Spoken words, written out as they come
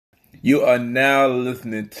You are now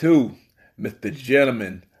listening to Mr.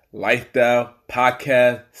 Gentleman Lifestyle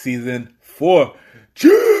Podcast Season 4.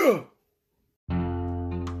 Cheer!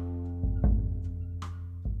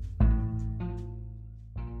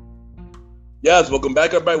 Yes, welcome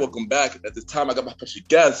back, everybody. Welcome back. At this time, I got my special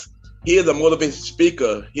guest. He is a motivational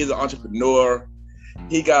speaker. He is an entrepreneur.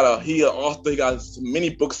 He an author. He got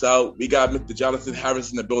many books out. We got Mr. Jonathan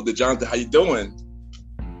Harrison, the builder. Jonathan, how you doing?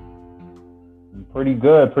 Pretty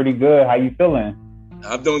good. How you feeling?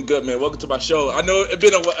 I'm doing good, man. Welcome to my show. I know it's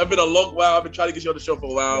been a long while. I've been trying to get you on the show for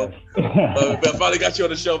a while. Yes. But I finally got you on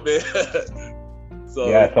the show, man.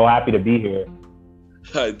 So happy to be here.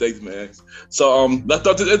 All right, thanks, man. So let's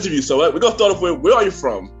start this interview. So we're gonna start off with, where are you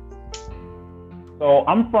from? So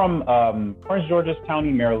I'm from Prince George's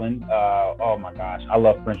County, Maryland. Oh my gosh, I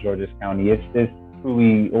love Prince George's County. It's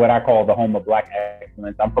truly what I call the home of Black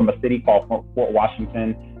excellence. I'm from a city called Fort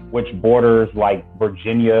Washington, which borders like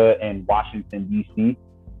Virginia and Washington, D.C.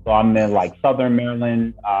 So I'm in like Southern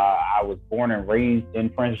Maryland. I was born and raised in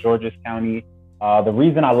Prince George's County. The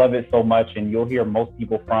reason I love it so much, and you'll hear most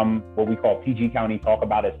people from what we call PG County talk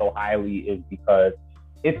about it so highly, is because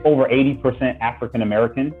it's over 80% African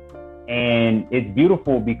American. And it's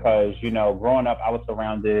beautiful because, growing up, I was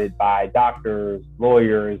surrounded by doctors,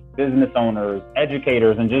 lawyers, business owners,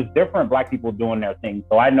 educators, and just different Black people doing their thing.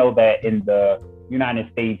 So I know that in the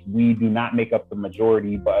United States, we do not make up the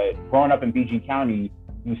majority, but growing up in PG County,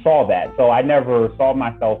 you saw that. So I never saw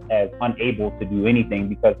myself as unable to do anything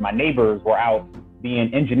because my neighbors were out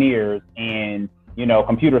being engineers and,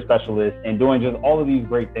 computer specialists and doing just all of these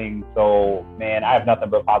great things. So, man, I have nothing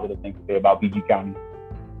but positive things to say about PG County.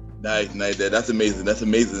 Nice. That's amazing.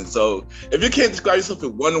 So if you can't describe yourself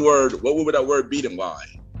in one word, what would that word be and why?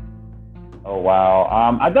 Oh,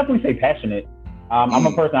 wow. I definitely say passionate. I'm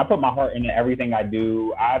a person, I put my heart into everything I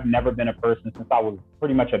do. I've never been a person since I was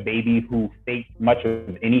pretty much a baby who fakes much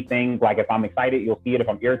of anything. Like if I'm excited, you'll see it. If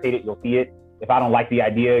I'm irritated, you'll see it. If I don't like the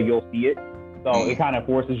idea, you'll see it. So it kind of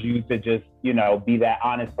forces you to just, be that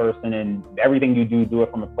honest person, and everything you do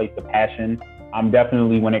it from a place of passion. I'm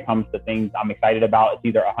definitely, when it comes to things I'm excited about, it's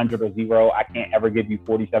either 100 or 0. I can't ever give you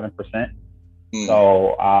 47%.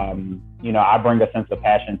 So, I bring a sense of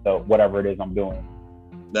passion to whatever it is I'm doing.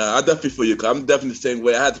 Nah, I definitely feel you. Cause I'm definitely the same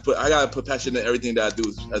way. I gotta put passion in everything that I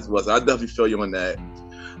do as well. So I definitely feel you on that.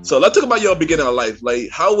 So let's talk about your beginning of life. Like,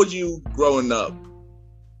 how was you growing up?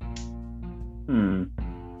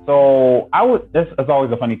 So this is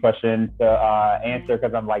always a funny question to answer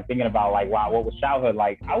because I'm like thinking about like, wow, what was childhood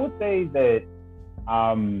like? I would say that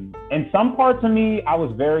in some parts of me, I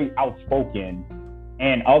was very outspoken,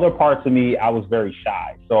 and other parts of me, I was very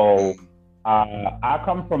shy. So I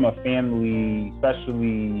come from a family,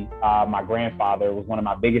 especially my grandfather was one of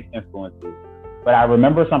my biggest influences. But I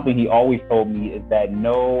remember something he always told me is that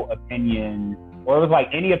no opinion, or it was like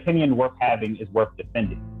any opinion worth having is worth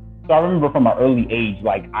defending. So I remember from an early age,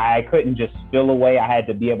 like I couldn't just spill away. I had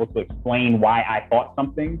to be able to explain why I thought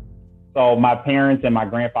something. So my parents and my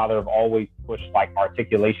grandfather have always pushed like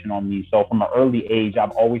articulation on me. So from an early age,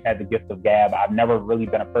 I've always had the gift of gab. I've never really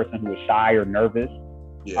been a person who was shy or nervous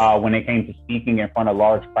when it came to speaking in front of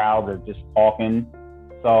large crowds or just talking.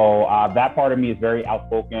 So that part of me is very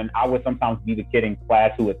outspoken. I would sometimes be the kid in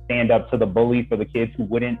class who would stand up to the bully for the kids who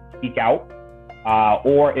wouldn't speak out.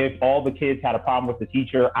 Or if all the kids had a problem with the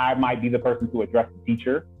teacher, I might be the person to address the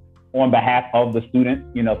teacher on behalf of the students.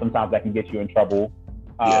 Sometimes that can get you in trouble.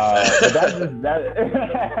 But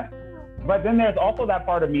but then there's also that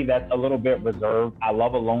part of me that's a little bit reserved. I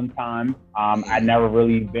love alone time. I've never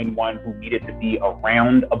really been one who needed to be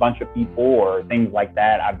around a bunch of people or things like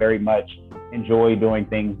that. I very much enjoy doing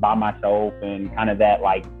things by myself and kind of that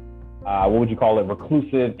like, what would you call it,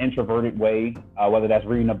 reclusive, introverted way, whether that's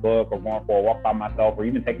reading a book or going for a walk by myself or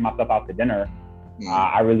even taking myself out to dinner.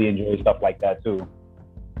 I really enjoy stuff like that too.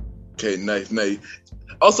 Okay, nice.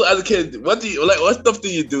 Also, as a kid, what stuff do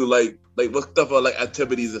you do? Like what stuff are like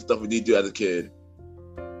activities and stuff do you do as a kid?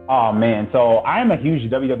 Oh man, so I am a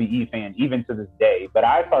huge WWE fan even to this day, but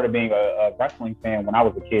I started being a wrestling fan when I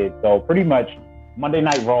was a kid. So pretty much Monday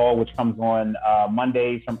Night Raw, which comes on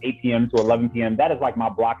Mondays from 8 p.m. to 11 p.m. That is like my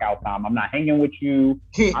blockout time. I'm not hanging with you.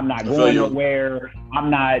 I'm not going nowhere.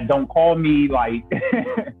 Don't call me. Like,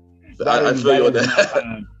 I feel you on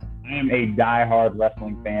that. I am a diehard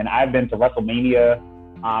wrestling fan. I've been to WrestleMania.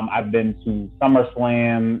 I've been to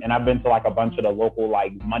SummerSlam, and I've been to like a bunch of the local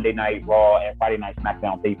like Monday Night Raw and Friday Night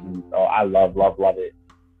SmackDown tapings. So I love it.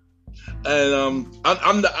 And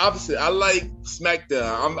I'm the opposite. I like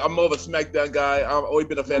SmackDown. I'm more of a SmackDown guy. I've always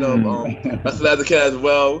been a fan of wrestling as a kid as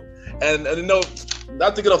well. And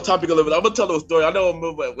not to get off topic a little bit, I'm gonna tell a story. I know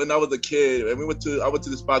when I was a kid, and I went to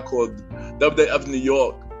this spot called WWF New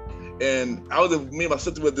York, and me and my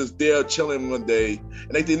sister were just there chilling one day,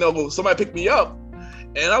 and they didn't know somebody picked me up,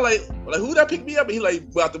 and I like who that picked me up? And he like,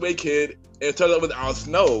 "Well, out the way, kid," and it turned out it was Al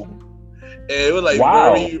Snow, and it was like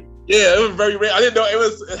it was very rare. I didn't know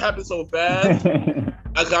it happened so fast.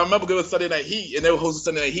 I remember it was Sunday Night Heat, and they were hosting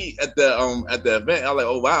Sunday Night Heat at the event. I was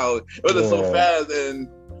like, oh wow, it was so fast, and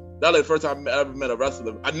that was the first time I ever met a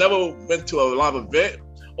wrestler. I never went to a live event,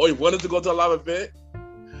 or wanted to go to a live event,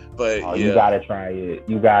 but you gotta try it.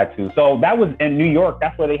 You got to. So that was in New York.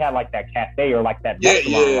 That's where they had like that cafe or like that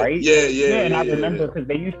restaurant, right? Yeah. And I remember because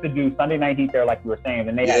they used to do Sunday Night Heat there, like you were saying,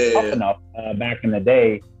 and they had Tough Enough back in the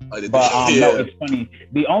day. But no, it's funny.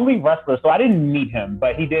 The only wrestler, so I didn't meet him,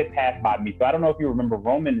 but he did pass by me. So I don't know if you remember,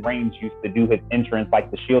 Roman Reigns used to do his entrance,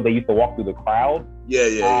 like the Shield. They used to walk through the crowd.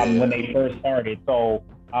 When they first started. So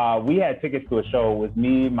we had tickets to a show. It was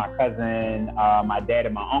me, my cousin, my dad,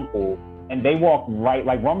 and my uncle. And they walked right,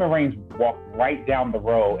 like Roman Reigns walked right down the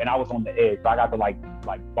road, and I was on the edge, so I got to like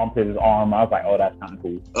bump his arm. I was like, oh, that's kind of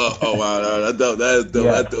cool. Oh wow, that's dope. That is dope.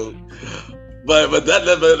 Yeah. That's dope. But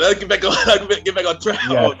let's get back on track.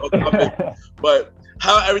 Yeah. But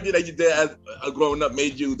how everything that you did as growing up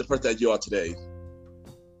made you the person that you are today?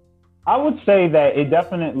 I would say that it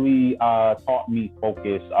definitely taught me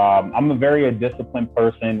focus. I'm a very disciplined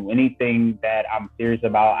person. Anything that I'm serious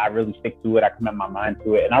about, I really stick to it. I commit my mind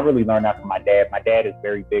to it. And I really learned that from my dad. My dad is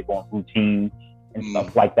very big on routine and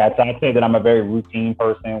stuff like that. So I'd say that I'm a very routine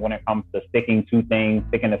person when it comes to sticking to things,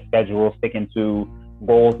 sticking to schedules, sticking to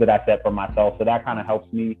goals that I set for myself. So that kind of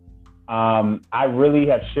helps me. I really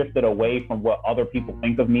have shifted away from what other people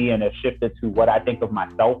think of me and have shifted to what I think of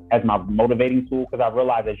myself as my motivating tool. Because I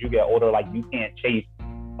realize as you get older, like you can't chase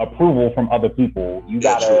approval from other people. You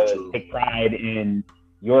gotta take pride in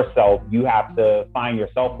yourself. You have to find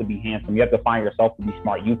yourself to be handsome. You have to find yourself to be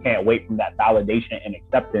smart. You can't wait from that validation and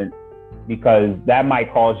acceptance, because that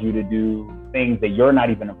might cause you to do things that you're not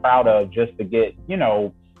even proud of just to get,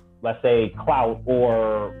 let's say clout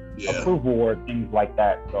or approval or things like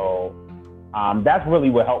that. So that's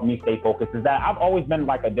really what helped me stay focused, is that I've always been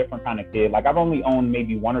like a different kind of kid. Like I've only owned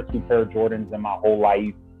maybe 1 or 2 pair of Jordans in my whole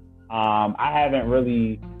life. I haven't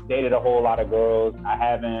really dated a whole lot of girls. I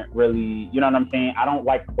haven't really, you know what I'm saying? I don't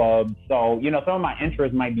like clubs. So, some of my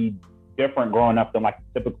interests might be different growing up than like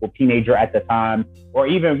a typical teenager at the time, or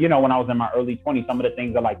even, when I was in my early 20s, some of the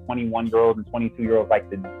things that like 21-year-olds and 22-year-olds like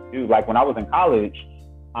to do. Like when I was in college,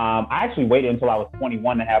 I actually waited until I was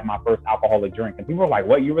 21 to have my first alcoholic drink. And people were like,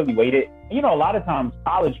 what, you really waited? And, a lot of times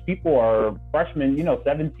college people are freshmen,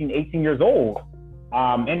 17, 18 years old.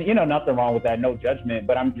 And, nothing wrong with that, no judgment.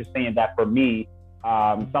 But I'm just saying that for me,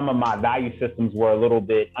 some of my value systems were a little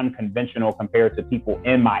bit unconventional compared to people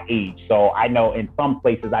in my age. So I know in some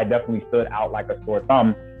places I definitely stood out like a sore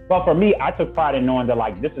thumb. But for me, I took pride in knowing that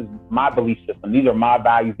like, this is my belief system. These are my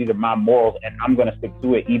values. These are my morals. And I'm going to stick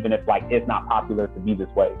to it, even if like it's not popular to be this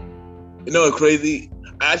way. You know what's crazy?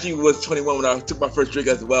 I actually was 21 when I took my first drink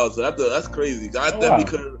as well. So that's crazy. I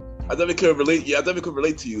definitely could relate. Yeah, I definitely could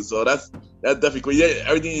relate to you. So that's definitely cool. Yeah,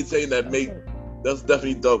 everything you're saying that's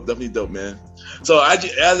definitely dope. Definitely dope, man. So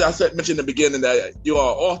as I mentioned in the beginning that you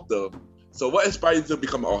are an author. So what inspired you to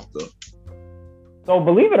become an author? So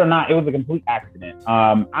believe it or not, it was a complete accident.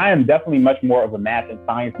 I am definitely much more of a math and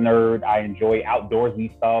science nerd. I enjoy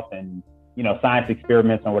outdoorsy stuff and, science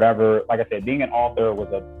experiments and whatever. Like I said, being an author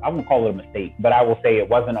I won't call it a mistake, but I will say it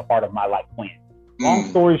wasn't a part of my life plan. Long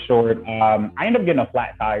story short, I ended up getting a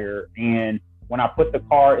flat tire, and when I put the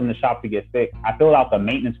car in the shop to get fixed, I filled out the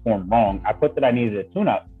maintenance form wrong. I put that I needed a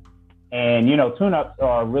tune-up. And, tune-ups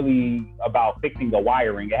are really about fixing the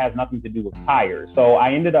wiring. It has nothing to do with tires. So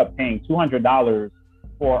I ended up paying $200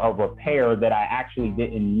 for a repair that I actually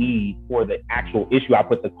didn't need for the actual issue I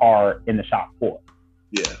put the car in the shop for.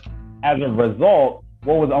 Yeah. As a result,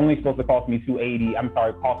 what was only supposed to cost me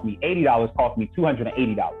 $80, cost me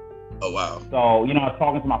 $280. Oh, wow. So, I was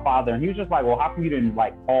talking to my father, and he was just like, well, how come you didn't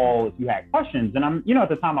call if you had questions? And I'm, at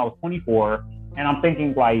the time I was 24, and I'm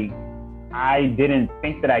thinking I didn't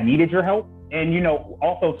think that I needed your help. And,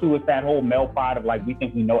 also too, it's that whole male pride of we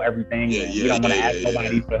think we know everything. We don't want to ask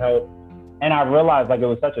nobody for help. And I realized it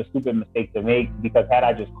was such a stupid mistake to make, because had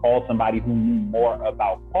I just called somebody who knew more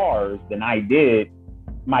about cars than I did,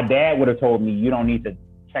 my dad would have told me, you don't need to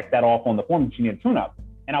check that off on the form that you need a tune-up.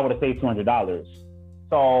 And I would have saved $200.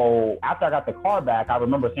 So after I got the car back, I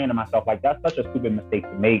remember saying to myself, that's such a stupid mistake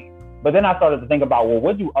to make. But then I started to think about, well,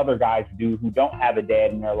 what do other guys do who don't have a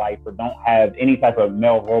dad in their life or don't have any type of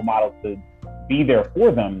male role model to be there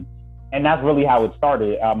for them? And that's really how it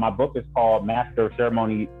started. My book is called Master of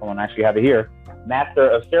Ceremony. Hold on, I actually have it here. Master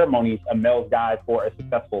of Ceremonies, A Male's Guide for a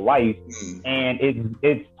Successful Life. And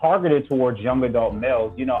it's targeted towards young adult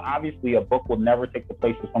males. You know, obviously a book will never take the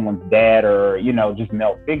place of someone's dad or, you know, just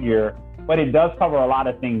male figure, but it does cover a lot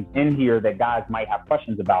of things in here that guys might have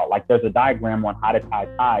questions about. Like there's a diagram on how to tie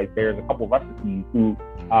ties. There's a couple recipes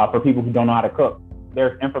for people who don't know how to cook.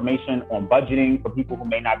 There's information on budgeting for people who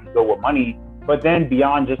may not be good with money. But then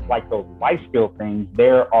beyond just like those life skill things,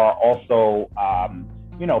 there are also,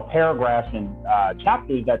 you know, paragraphs and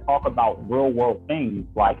chapters that talk about real world things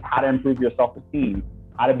like how to improve your self-esteem,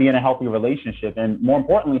 how to be in a healthy relationship, and more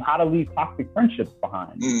importantly, how to leave toxic friendships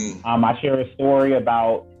behind. I share a story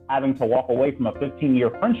about having to walk away from a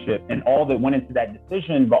 15-year friendship and all that went into that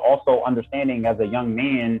decision, but also understanding as a young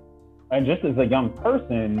man and just as a young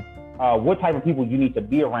person, what type of people you need to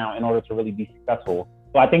be around in order to really be successful.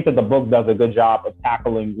 So I think that the book does a good job of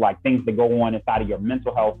tackling like things that go on inside of your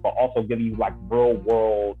mental health, but also giving you like real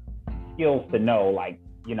world skills to know, like,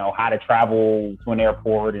 you know, how to travel to an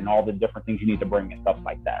airport and all the different things you need to bring and stuff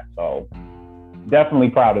like that. So definitely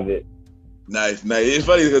proud of it. Nice. It's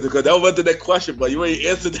funny because that was the next question, but you already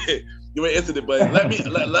answered it. But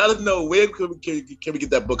let us know where can we get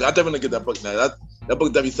that book. I definitely get that book now. That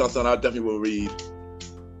book definitely sounds something I definitely will read.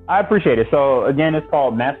 I appreciate it. So again, it's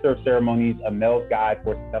called Master of Ceremonies, A Male's Guide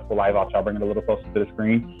for a Successful Life. I'll try to bring it a little closer to the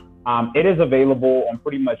screen. It is available on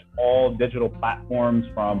pretty much all digital platforms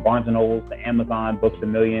from Barnes & Noble to Amazon, Books A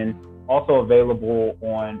Million. Also available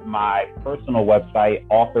on my personal website,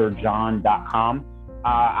 authorjohn.com.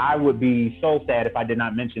 I would be so sad if I did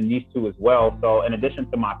not mention these two as well. So in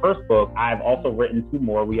addition to my first book, I've also written two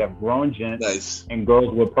more. We have Growing Gents and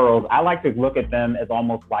Girls with Pearls. I like to look at them as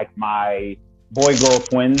almost like my boy-girl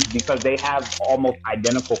twins because they have almost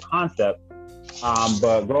identical concepts.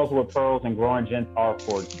 But Girls with Pearls and Growing Gents are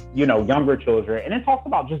for, you know, younger children. And it talks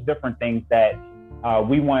about just different things that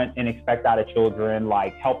we want and expect out of children,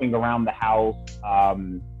 like helping around the house,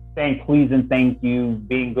 saying please and thank you,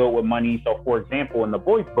 being good with money. So for example, in the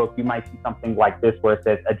boys book, you might see something like this where it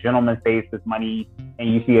says a gentleman saves his money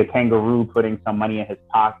and you see a kangaroo putting some money in his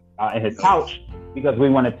pocket, in his pouch, because we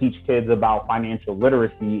want to teach kids about financial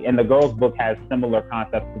literacy. And the girls book has similar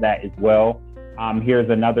concepts to that as well. Here's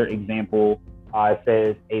another example. It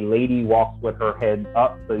says a lady walks with her head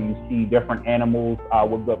up. So you see different animals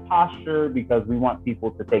with good posture because we want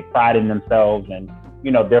people to take pride in themselves and,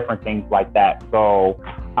 you know, different things like that. So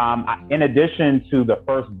in addition to the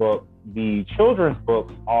first book, the children's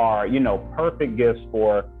books are, you know, perfect gifts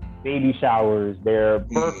for baby showers, their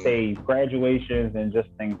birthdays, graduations, and just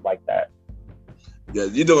things like that. Yeah,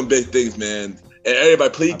 you're doing big things, man. And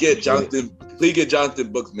everybody, please get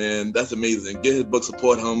Jonathan books, man. That's amazing. Get his book,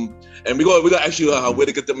 support him. And we're gonna ask you where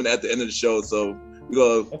to get them at the end of the show. So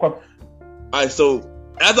we're gonna. Okay. All right. So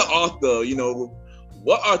as an author, you know,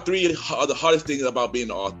 what are three of the hardest things about being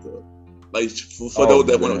an author? Like for those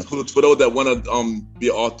that want to be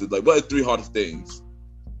an author, like what are three hardest things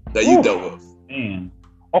that you dealt with? Man.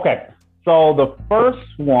 Okay. So the first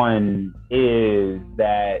one is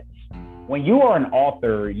that when you are an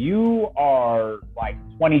author, you are like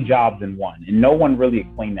 20 jobs in one, and no one really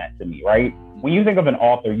explained that to me, right? When you think of an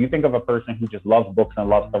author, you think of a person who just loves books and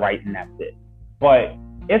loves to write, and that's it. But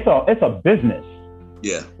it's a business.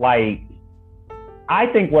 Yeah. Like, I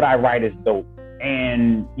think what I write is dope,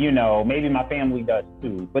 and you know, maybe my family does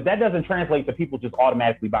too, but that doesn't translate to people just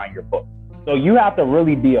automatically buying your book. So you have to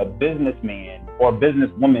really be a businessman or a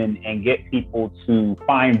businesswoman and get people to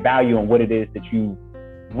find value in what it is that you've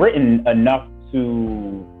written enough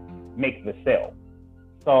to make the sale.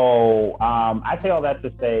 So I say all that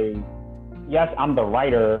to say, yes, I'm the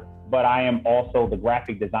writer, but I am also the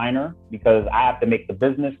graphic designer because I have to make the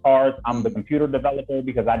business cards. I'm the computer developer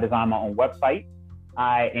because I design my own website.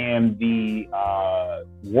 I am the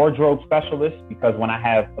wardrobe specialist because when I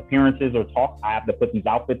have appearances or talks, I have to put these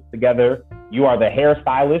outfits together. You are the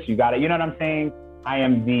hairstylist. You got it. You know what I'm saying? I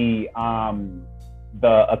am the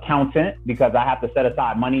accountant because I have to set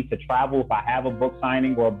aside money to travel if I have a book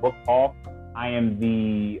signing or a book talk. I am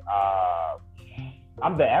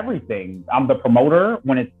I'm the everything. I'm the promoter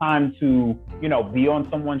when it's time to, you know, be on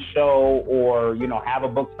someone's show or, you know, have a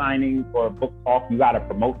book signing or a book talk. You got to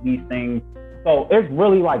promote these things. So it's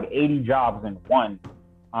really like 80 jobs in one.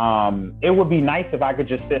 It would be nice if I could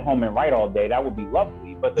just sit home and write all day. That would be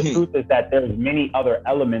lovely. But the truth is that there's many other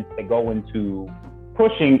elements that go into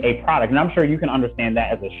pushing a product. And I'm sure you can understand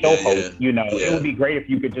that as a show host. You know, it would be great if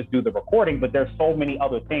you could just do the recording, but there's so many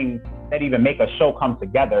other things that even make a show come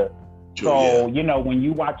together. True, So, yeah. when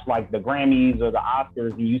you watch like the Grammys or the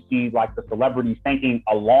Oscars and you see like the celebrities thanking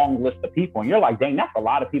a long list of people and you're like, dang, that's a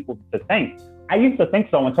lot of people to thank. I used to think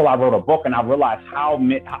so until I wrote a book and I realized how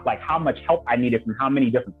much help I needed from how many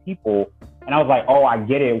different people. And I was like, oh, I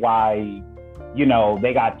get it why,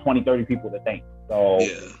 they got 20, 30 people to thank. So Yeah.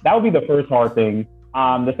 that would be the first hard thing.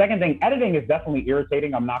 The second thing, editing is definitely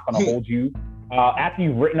irritating. I'm not going to hold you. After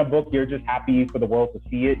you've written a book, you're just happy for the world to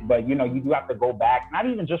see it. But, you do have to go back, not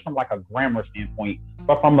even just from like a grammar standpoint,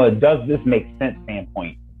 but from a does this make sense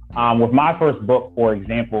standpoint. With my first book, for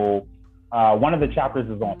example, one of the chapters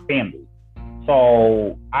is on family.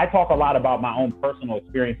 So I talk a lot about my own personal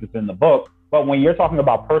experiences in the book. But when you're talking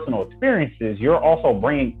about personal experiences, you're also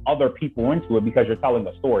bringing other people into it because you're telling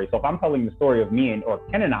a story. So if I'm telling the story of me or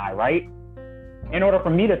Ken and I, right? In order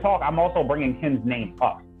for me to talk, I'm also bringing Ken's name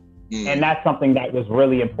up. And that's something that was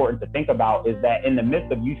really important to think about, is that in the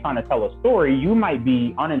midst of you trying to tell a story, you might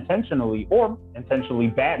be unintentionally or intentionally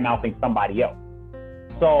bad-mouthing somebody else.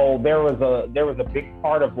 So there was a big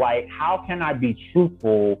part of like, how can I be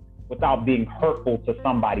truthful without being hurtful to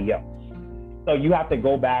somebody else? So you have to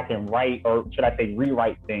go back and write, or should I say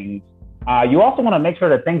rewrite things. You also want to make sure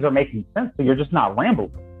that things are making sense, so you're just not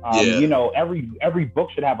rambling. Every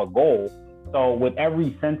book should have a goal. So with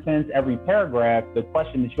every sentence, every paragraph, the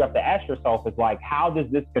question that you have to ask yourself is like, how does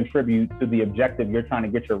this contribute to the objective you're trying to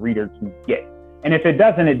get your reader to get? And if it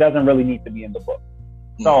doesn't really need to be in the book.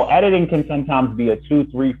 So editing can sometimes be a 2,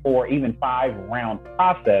 3, 4, even 5 round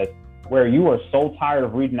process where you are so tired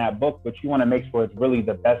of reading that book, but you want to make sure it's really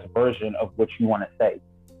the best version of what you want to say.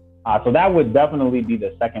 So that would definitely be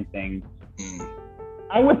the second thing.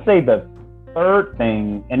 I would say the third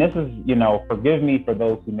thing, and this is, forgive me for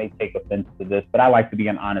those who may take offense to this, but I like to be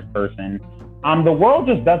an honest person. The world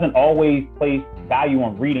just doesn't always place value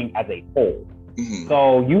on reading as a whole.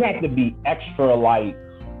 So you have to be extra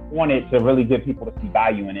on it to really get people to see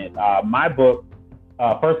value in it. My book,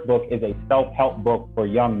 first book, is a self-help book for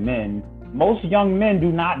young men. Most young men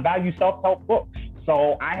do not value self-help books.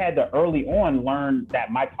 So I had to early on learn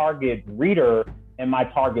that my target reader and my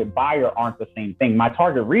target buyer aren't the same thing. My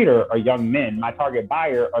target reader are young men. My target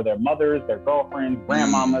buyer are their mothers, their girlfriends,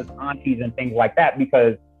 grandmamas, aunties, and things like that.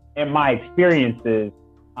 Because in my experiences,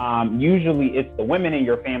 usually it's the women in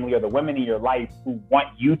your family or the women in your life who want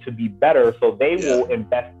you to be better. So they will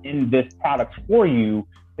invest in this product for you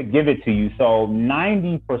to give it to you. So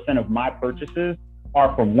 90% of my purchases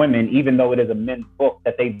are from women, even though it is a men's book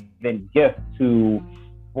that they then gift to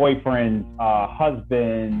boyfriends,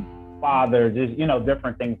 husbands, fathers, just,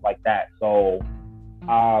 different things like that. So,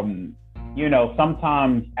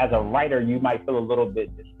 sometimes as a writer, you might feel a little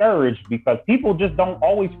bit discouraged because people just don't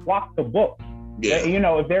always flock to books. Yeah.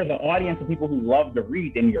 If there's an audience of people who love to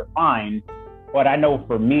read, then you're fine. But I know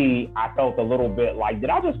for me, I felt a little bit like, did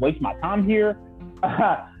I just waste my time here?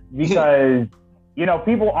 Because,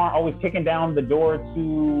 people aren't always kicking down the door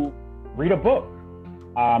to read a book.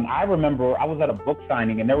 I remember I was at a book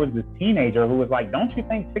signing and there was this teenager who was like, don't you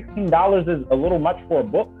think $16 is a little much for a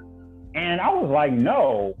book? And I was like,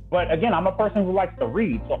 no. But again, I'm a person who likes to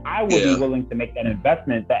read, so I would be willing to make that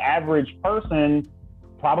investment. The average person,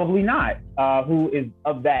 probably not, who is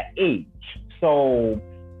of that age. So,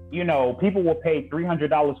 people will pay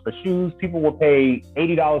 $300 for shoes. People will pay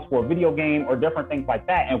 $80 for a video game or different things like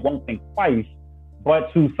that and won't think twice.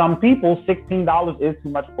 But to some people, $16 is too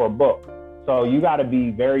much for a book. So you got to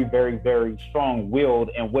be very, very, very strong-willed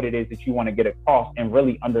in what it is that you want to get across and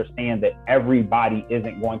really understand that everybody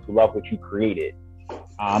isn't going to love what you created.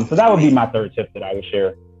 So that would be my third tip that I would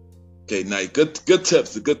share. Okay, nice. Good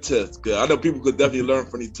tips. Good tips. Good. I know people could definitely learn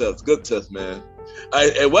from these tips. Good tips, man.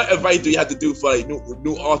 And what advice do you have to do for like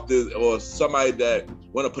new authors or somebody that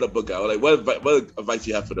want to put a book out? Like what advice do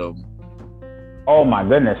you have for them? Oh my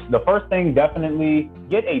goodness. The first thing, definitely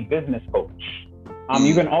get a business coach.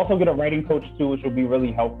 You can also get a writing coach too, which will be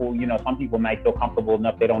really helpful. Some people might feel comfortable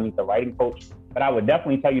enough they don't need the writing coach, but I would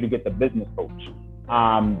definitely tell you to get the business coach.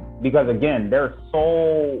 Because again, there are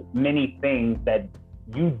so many things that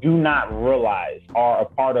you do not realize are a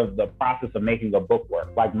part of the process of making a book work.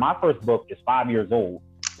 Like my first book is 5 years old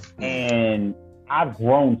and I've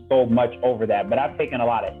grown so much over that, but I've taken a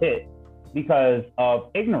lot of hits because of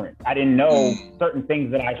ignorance. I didn't know certain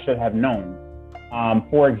things that I should have known.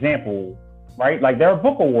 For example, right? Like there are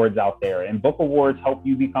book awards out there and book awards help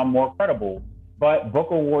you become more credible, but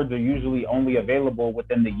book awards are usually only available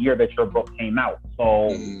within the year that your book came out. So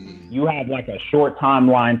you have like a short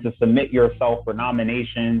timeline to submit yourself for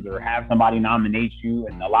nominations or have somebody nominate you.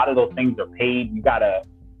 And a lot of those things are paid. You got to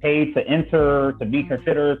pay to enter, to be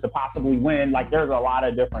considered, to possibly win. Like there's a lot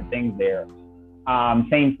of different things there.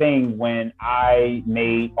 Same thing when I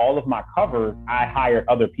made all of my covers, I hired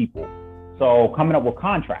other people. So coming up with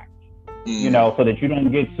contracts, so that you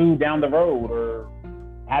don't get sued down the road, or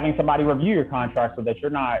having somebody review your contract so that you're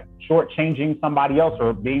not shortchanging somebody else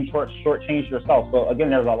or being shortchanged yourself. So again,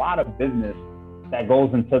 there's a lot of business that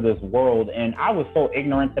goes into this world. And I was so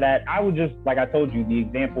ignorant to that. I would just, like I told you, the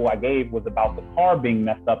example I gave was about the car being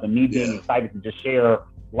messed up and me being excited to just share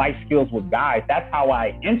life skills with guys. That's how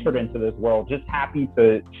I entered into this world, just happy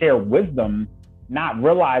to share wisdom, not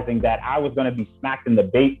realizing that I was going to be smacked in the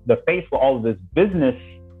face with all of this business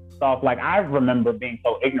stuff. Like, I remember being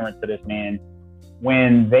so ignorant to this, man.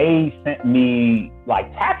 When they sent me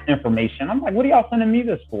like tax information, I'm like, what are y'all sending me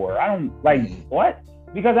this for? I don't what?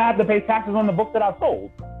 Because I have to pay taxes on the book that I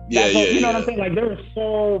sold. You know what I'm saying? Like, there are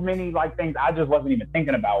so many like things I just wasn't even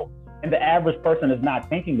thinking about. And the average person is not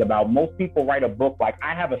thinking about. Most people write a book like,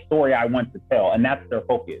 I have a story I want to tell, and that's their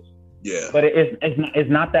focus. Yeah. But it's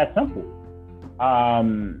not that simple.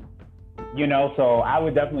 So I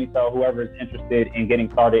would definitely tell whoever is interested in getting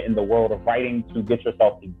started in the world of writing to get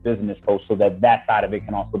yourself a business coach so that side of it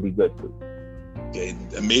can also be good too. Okay,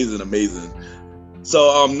 amazing. So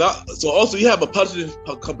also you have a publishing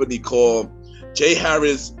company called J.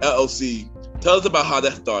 Harris LLC. Tell us about how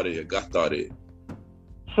that got started.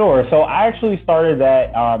 Sure. So I actually started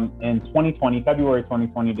that in 2020, February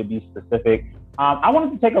 2020 to be specific. I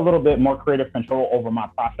wanted to take a little bit more creative control over my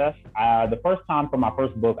process. The first time for my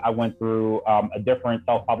first book, I went through a different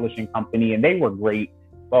self-publishing company, and they were great.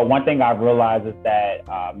 But one thing I've realized is that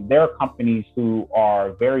there are companies who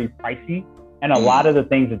are very pricey, and a lot of the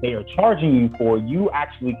things that they are charging you for, you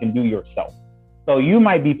actually can do yourself. So you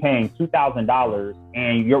might be paying $2,000,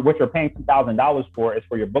 and what you're paying $2,000 for is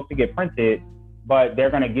for your book to get printed, but they're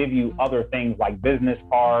going to give you other things like business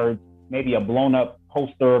cards, maybe a blown up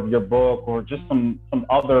poster of your book, or just some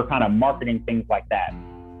other kind of marketing things like that.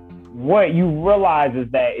 What you realize is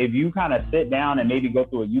that if you kind of sit down and maybe go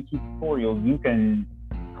through a YouTube tutorial, you can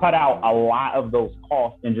cut out a lot of those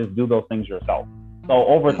costs and just do those things yourself. So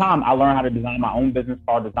over time, I learned how to design my own business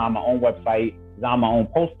card, design my own website, design my own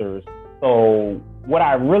posters. So what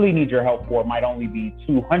I really need your help for might only be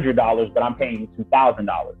 $200, but I'm paying you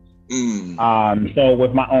 $2,000. So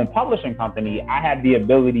with my own publishing company, I have the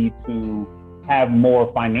ability to have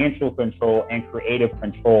more financial control and creative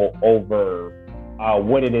control over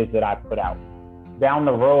what it is that I put out. Down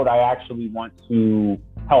the road, I actually want to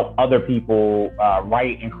help other people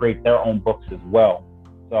write and create their own books as well.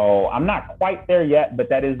 So I'm not quite there yet, but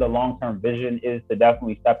that is the long-term vision, is to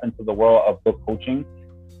definitely step into the world of book coaching.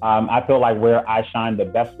 I feel like where I shine the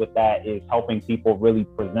best with that is helping people really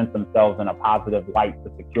present themselves in a positive light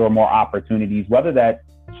to secure more opportunities, whether that's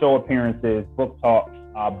show appearances, book talks,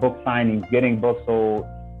 book signings, getting books sold,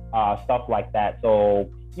 stuff like that. So,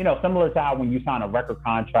 similar to how when you sign a record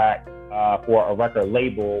contract for a record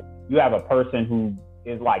label, you have a person who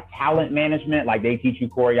is like talent management, like they teach you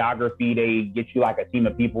choreography, they get you like a team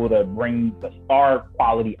of people to bring the star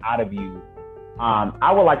quality out of you.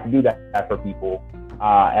 I would like to do that for people.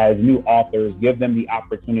 As new authors, give them the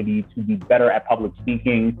opportunity to be better at public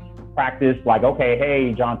speaking, practice like, okay,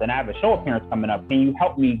 hey, Jonathan, I have a show appearance coming up. Can you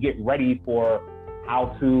help me get ready for how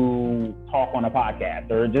to talk on a podcast,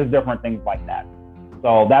 or just different things like that?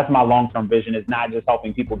 So that's my long-term vision, is not just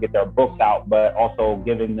helping people get their books out, but also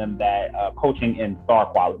giving them that coaching in star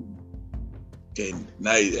quality. Okay,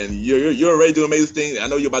 nice. And you're already doing amazing things. I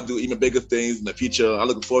know you're about to do even bigger things in the future. I'm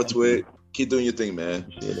looking forward to it. Keep doing your thing, man.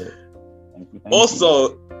 Appreciate it. Thank you.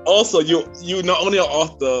 Also, you not only an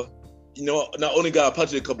author, not only got a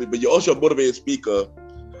publishing company, but you're also a motivated speaker.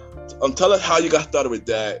 Tell us how you got started with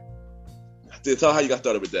that. Tell how you got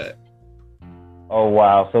started with that. Oh,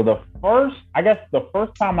 wow. So the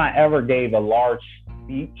first time I ever gave a large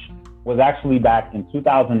speech was actually back in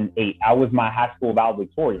 2008. I was my high school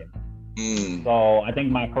valedictorian. So I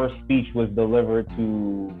think my first speech was delivered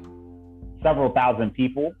to several thousand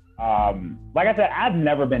people. Like I said, I've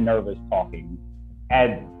never been nervous talking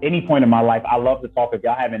at any point in my life. I love to talk. If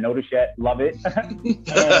y'all haven't noticed yet, love it.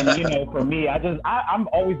 And, for me, I'm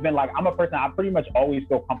always been like, I'm a person, I pretty much always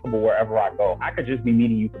feel comfortable wherever I go. I could just be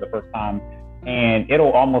meeting you for the first time, and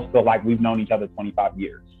it'll almost feel like we've known each other 25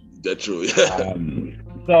 years. That's true.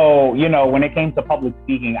 So, when it came to public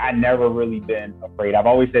speaking, I never really been afraid. I've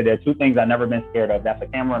always said there are two things I've never been scared of. That's a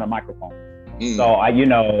camera and a microphone. So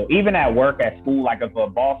even at work, at school, like if a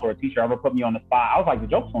boss or a teacher ever put me on the spot, I was like, the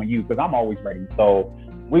joke's on you, because I'm always ready. So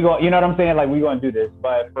we go, you know what I'm saying? Like, we going to do this.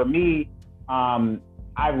 But for me,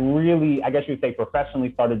 I really, I guess you would say,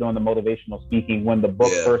 professionally started doing the motivational speaking when the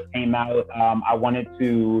book first came out. I wanted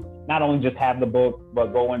to not only just have the book, but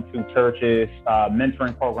go into churches,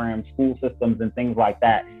 mentoring programs, school systems, and things like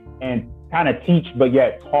that, and kind of teach, but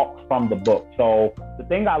yet talk from the book. So the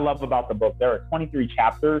thing I love about the book, there are 23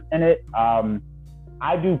 chapters in it.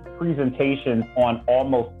 I do presentations on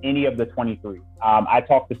almost any of the 23. I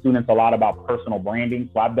talk to students a lot about personal branding.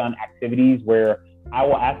 So I've done activities where I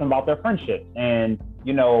will ask them about their friendships and,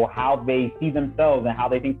 you know, how they see themselves and how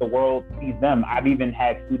they think the world sees them. I've even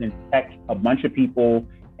had students text a bunch of people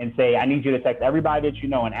and say, I need you to text everybody that you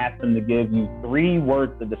know and ask them to give you 3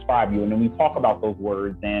 words to describe you. And then we talk about those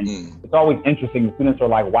words. And it's always interesting. The students are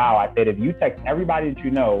like, wow, I said, if you text everybody that you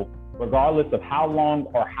know, regardless of how long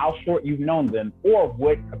or how short you've known them or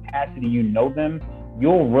what capacity you know them,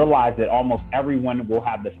 you'll realize that almost everyone will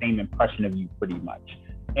have the same impression of you pretty much.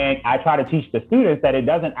 And I try to teach the students that it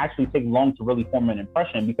doesn't actually take long to really form an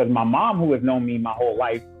impression, because my mom, who has known me my whole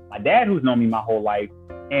life, my dad, who's known me my whole life,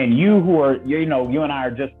 and you who are, you know, you and I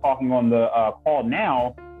are just talking on the call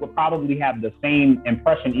now, would probably have the same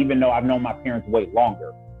impression, even though I've known my parents way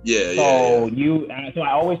longer. So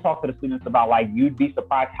I always talk to the students about, like, you'd be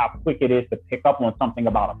surprised how quick it is to pick up on something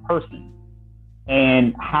about a person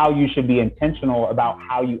and how you should be intentional about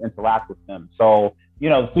how you interact with them. So, you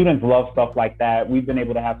know, students love stuff like that. We've been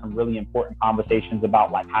able to have some really important conversations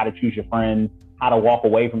about, like, how to choose your friends, how to walk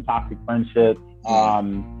away from toxic friendships,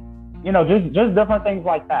 you know, just different things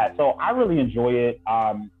like that. So I really enjoy it.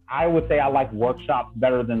 I would say I like workshops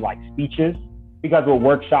better than like speeches, because with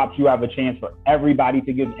workshops, you have a chance for everybody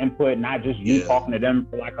to give input, not just you talking to them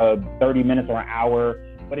for like a 30 minutes or an hour,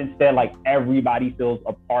 but instead, like, everybody feels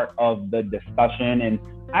a part of the discussion. And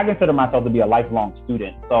I consider myself to be a lifelong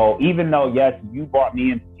student. So even though, yes, you brought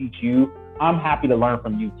me in to teach you, I'm happy to learn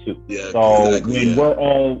from you too. When we're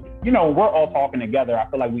all, you know, we're all talking together, I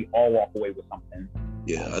feel like we all walk away with something.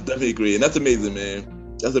 Yeah, I definitely agree. And that's amazing,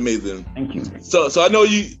 man. That's amazing. Thank you. So I know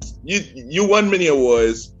you won many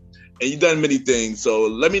awards and you've done many things. So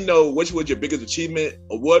let me know, which was your biggest achievement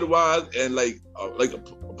award-wise and like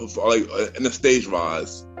in the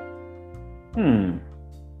stage-wise?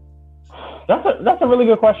 That's a really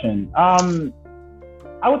good question.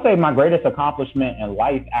 I would say my greatest accomplishment in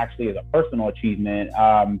life actually is a personal achievement.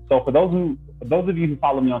 So for those of you who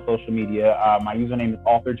follow me on social media, my username is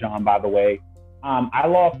Author John, by the way. I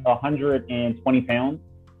lost 120 pounds.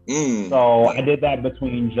 So I did that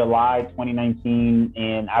between July 2019,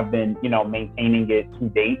 and I've been, you know, maintaining it to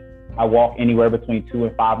date. I walk anywhere between 2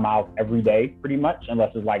 and 5 miles every day, pretty much,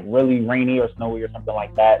 unless it's like really rainy or snowy or something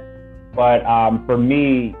like that. But for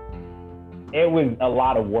me, it was a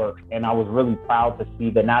lot of work, and I was really proud to see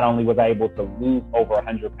that not only was I able to lose over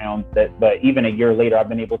 100 pounds, but even a year later, I've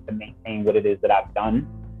been able to maintain what it is that I've done.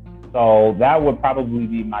 So that would probably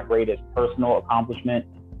be my greatest personal accomplishment.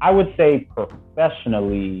 I would say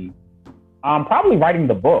professionally, probably writing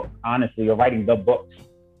the book, honestly, or writing the books.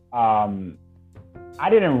 I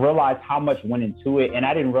didn't realize how much went into it, and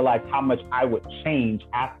I didn't realize how much I would change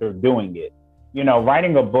after doing it. You know,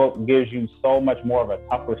 writing a book gives you so much more of a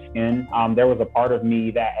tougher skin. There was a part of me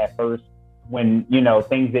that at first, when, you know,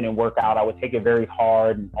 things didn't work out, I would take it very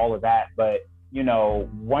hard and all of that. But, you know,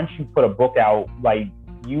 once you put a book out, like,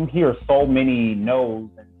 you hear so many no's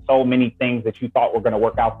and so many things that you thought were going to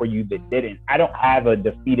work out for you that didn't. I don't have a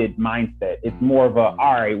defeated mindset. It's more of a,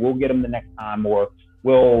 all right, we'll get them the next time, or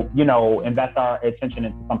we'll, you know, invest our attention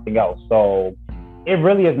into something else. So it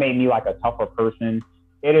really has made me like a tougher person.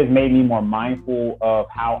 It has made me more mindful of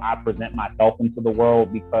how I present myself into the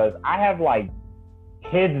world, because I have like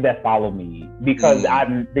kids that follow me because I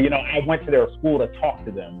went to their school to talk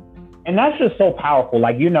to them. And that's just so powerful.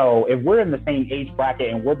 Like, you know, if we're in the same age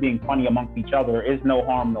bracket and we're being funny amongst each other, it's no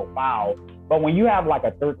harm, no foul. But when you have like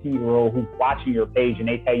a 13-year-old who's watching your page and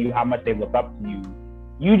they tell you how much they look up to you,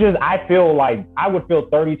 I feel like I would feel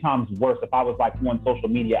 30 times worse if I was like on social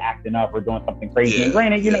media acting up or doing something crazy. And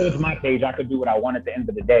granted, you know, it's my page. I could do what I want at the end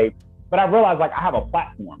of the day. But I realized, like, I have a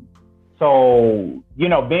platform. So, you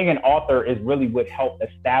know, being an author is really what helped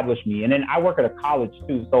establish me. And then I work at a college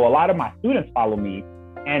too. So a lot of my students follow me,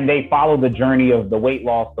 and they follow the journey of the weight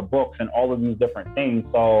loss, the books, and all of these different things.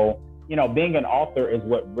 So, you know, being an author is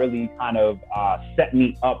what really kind of set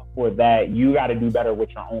me up for that. You got to do better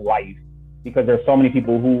with your own life, because there's so many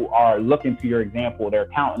people who are looking to your example. They're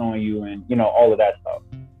counting on you, and, you know, all of that stuff.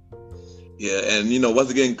 Yeah. And, you know,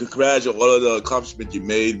 once again, congrats on all of the accomplishments you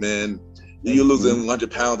made, man. You losing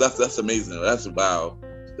 100 pounds. That's amazing. That's wow.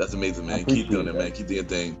 That's amazing, man. Keep doing it, man. Keep doing your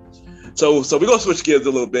thing. So we're going to switch gears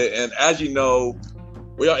a little bit. And as you know,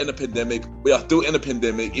 we are in a pandemic. We are still in a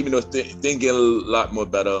pandemic, even though things getting a lot more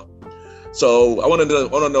better. So I want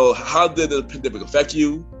to know, how did the pandemic affect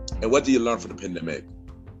you, and what did you learn from the pandemic?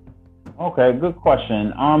 Okay, good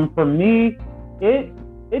question. For me, it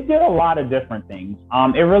did a lot of different things.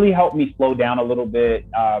 It really helped me slow down a little bit.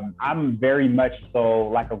 I'm very much so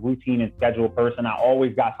like a routine and schedule person. I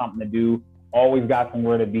always got something to do, always got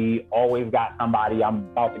somewhere to be, always got somebody I'm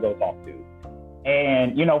about to go talk to.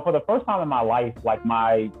 And, for the first time in my life, like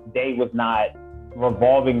my day was not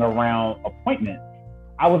revolving around appointments.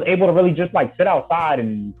 I was able to really just like sit outside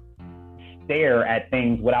and stare at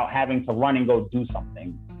things without having to run and go do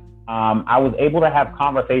something. I was able to have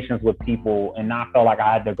conversations with people and not feel like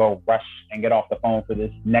I had to go rush and get off the phone for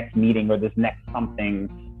this next meeting or this next something.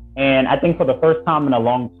 And I think for the first time in a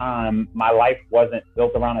long time, my life wasn't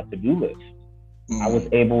built around a to-do list. I was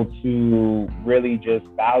able to really just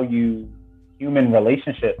value human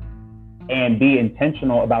relationships and be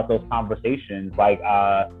intentional about those conversations. Like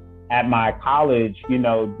at my college,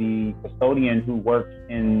 the custodian who worked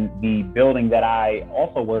in the building that I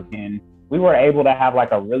also work in, we were able to have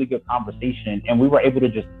like a really good conversation, and we were able to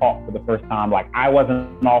just talk for the first time. Like I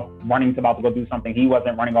wasn't off running about to go do something. He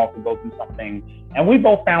wasn't running off to go do something. And we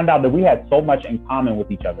both found out that we had so much in common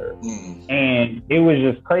with each other. And it was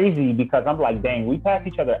just crazy because I'm like, dang, we pass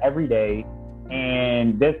each other every day,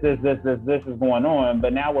 and this is going on.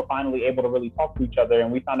 But now we're finally able to really talk to each other. And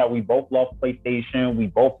we found out we both love PlayStation. We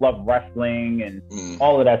both love wrestling and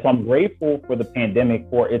all of that. So I'm grateful for the pandemic,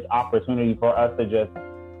 for its opportunity for us to just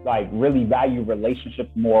like really value relationships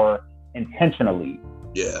more intentionally.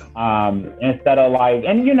 Yeah. Instead of like,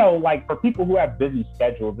 and like for people who have busy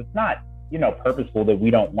schedules, it's not, purposeful that we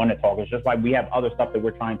don't want to talk. It's just like we have other stuff that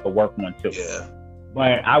we're trying to work on too. Yeah.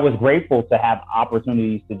 But I was grateful to have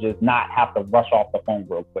opportunities to just not have to rush off the phone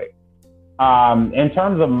real quick. In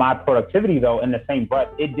terms of my productivity though, in the same breath,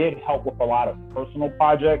 it did help with a lot of personal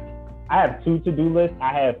projects. I have 2 to-do lists.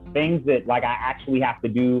 I have things that like I actually have to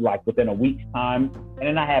do like within a week's time. And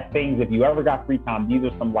then I have things, if you ever got free time, these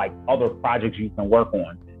are some like other projects you can work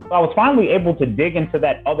on. So I was finally able to dig into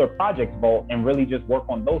that other projects vault and really just work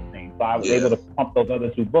on those things. So I was able to pump those other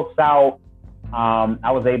 2 books out.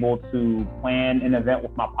 I was able to plan an event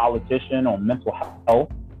with my politician on mental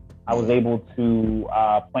health. I was able to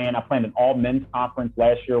I planned an all men's conference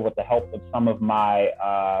last year with the help of some of my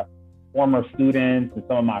former students and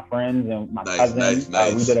some of my friends and my cousins.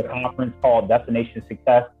 Nice. We did a conference called Destination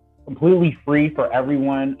Success, completely free for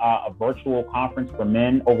everyone, a virtual conference for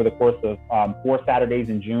men over the course of 4 Saturdays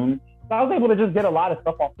in June. So I was able to just get a lot of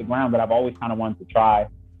stuff off the ground that I've always kind of wanted to try.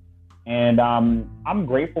 And I'm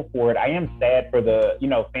grateful for it. I am sad for the,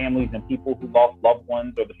 families and people who lost loved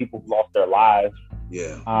ones or the people who lost their lives.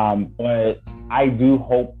 Yeah. But I do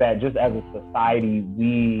hope that just as a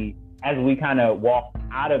society, as we kind of walk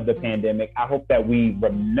out of the pandemic, I hope that we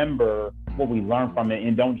remember what we learned from it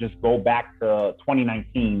and don't just go back to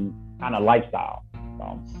 2019 kind of lifestyle.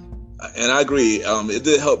 So. And I agree. It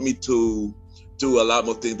did help me to do a lot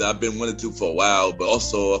more things that I've been wanting to do for a while, but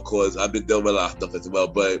also, of course, I've been dealing with a lot of stuff as well.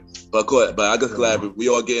 But I'm just glad we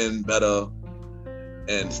all getting better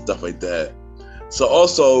and stuff like that. So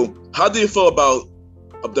also, how do you feel about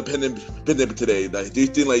the pandemic today? Like, do you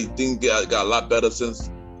think like things got a lot better since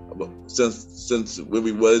where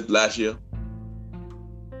we was last year?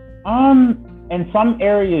 In some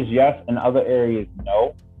areas, yes. In other areas,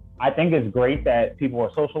 no. I think it's great that people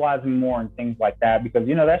are socializing more and things like that because,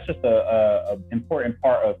 that's just a important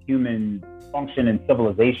part of human function and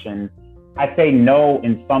civilization. I say no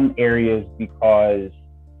in some areas because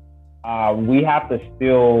we have to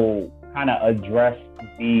still kind of address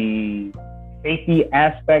the safety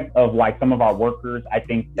aspect of like some of our workers. I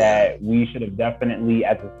think that we should have definitely,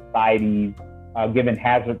 as a society, given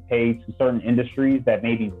hazard pay to certain industries that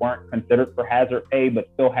maybe weren't considered for hazard pay, but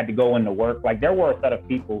still had to go into work. Like there were a set of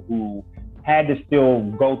people who had to still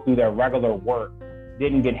go through their regular work,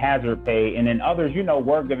 didn't get hazard pay. And then others,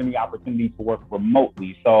 were given the opportunity to work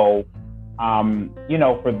remotely. So,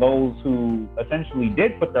 for those who essentially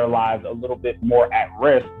did put their lives a little bit more at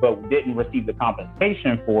risk, but didn't receive the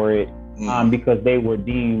compensation for it because they were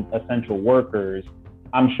deemed essential workers,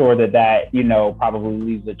 I'm sure that probably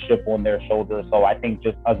leaves a chip on their shoulder. So I think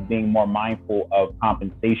just us being more mindful of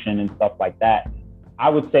compensation and stuff like that. I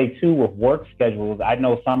would say too, with work schedules, I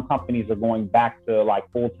know some companies are going back to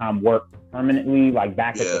like full-time work permanently, like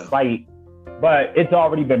back at the site, but it's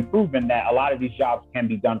already been proven that a lot of these jobs can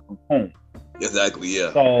be done from home. Exactly.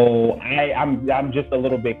 Yeah. So I'm just a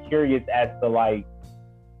little bit curious as to like,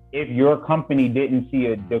 if your company didn't see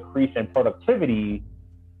a decrease in productivity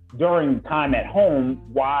during time at home,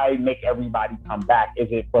 why make everybody come back? Is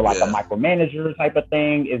it for like a micromanager type of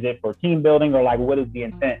thing? Is it for team building, or like what is the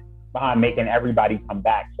intent behind making everybody come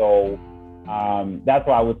back? So That's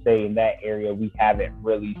why I would say in that area we haven't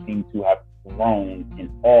really seemed to have grown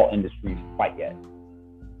in all industries quite yet.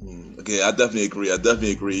 Okay, I definitely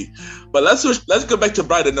agree. But let's go back to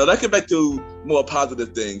brighter. No, let's get back to more positive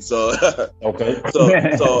things. So, okay.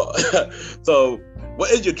 So, what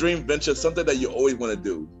is your dream venture? Something that you always want to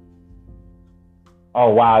do? Oh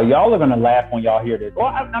wow, y'all are gonna laugh when y'all hear this. Well,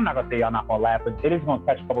 I'm not gonna say y'all not gonna laugh, but it is gonna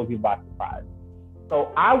catch a couple of people by surprise.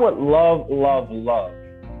 So I would love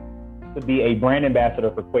to be a brand ambassador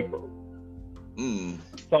for Quaker.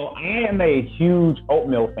 So I am a huge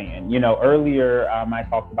oatmeal fan. Earlier I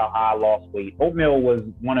talked about how I lost weight. Oatmeal was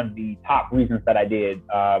one of the top reasons that I did.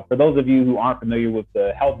 For those of you who aren't familiar with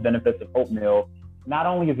the health benefits of oatmeal, not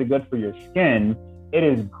only is it good for your skin, it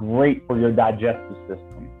is great for your digestive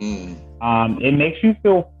system. It makes you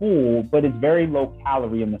feel full, but it's very low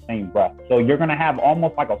calorie in the same breath. So you're going to have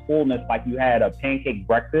almost like a fullness, like you had a pancake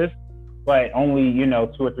breakfast, but only,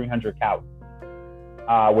 200 or 300 calories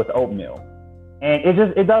with oatmeal. And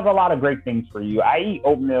it does a lot of great things for you. I eat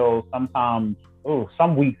oatmeal sometimes,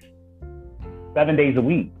 some weeks, 7 days a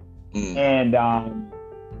week. And,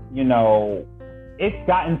 it's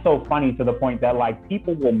gotten so funny to the point that like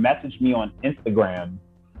people will message me on Instagram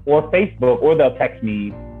or Facebook, or they'll text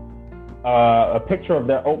me a picture of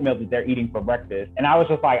their oatmeal that they're eating for breakfast. And I was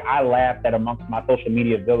just like, I laughed that amongst my social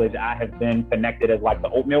media village, I have been connected as like the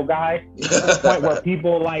oatmeal guy, to the point where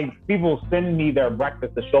people send me their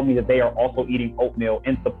breakfast to show me that they are also eating oatmeal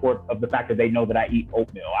in support of the fact that they know that I eat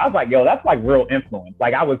oatmeal. I was like, yo, that's like real influence.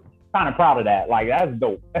 Like I was kind of proud of that. Like that's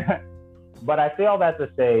dope. But I say all that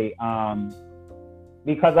to say,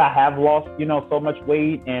 because I have lost, so much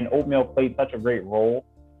weight, and oatmeal played such a great role,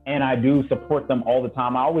 and I do support them all the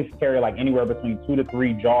time. I always carry like anywhere between 2 to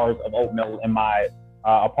 3 jars of oatmeal in my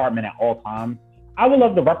apartment at all times. I would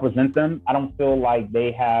love to represent them. I don't feel like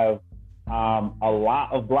they have a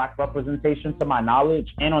lot of Black representation to my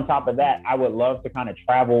knowledge. And on top of that, I would love to kind of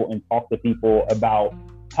travel and talk to people about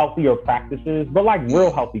healthier practices, but like real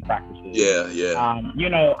healthy practices. Yeah.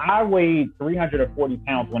 I weighed 340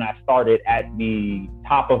 pounds when I started at the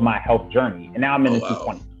top of my health journey, and now I'm in the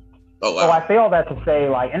 220s. Oh, wow. So I say all that to say,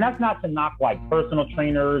 like, and that's not to knock like personal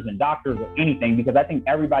trainers and doctors or anything, because I think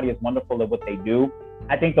everybody is wonderful at what they do.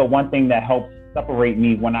 I think the one thing that helps separate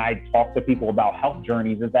me when I talk to people about health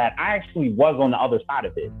journeys is that I actually was on the other side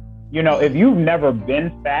of it. If you've never been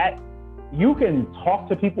fat, you can talk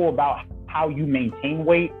to people about how you maintain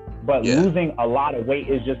weight, but losing a lot of weight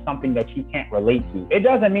is just something that you can't relate to. It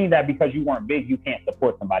doesn't mean that because you weren't big, you can't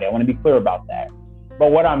support somebody. I want to be clear about that.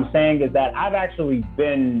 But what I'm saying is that I've actually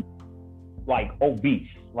been like obese,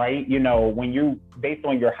 right? When you, based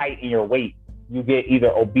on your height and your weight, you get either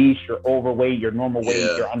obese, you're overweight, you're normal weight,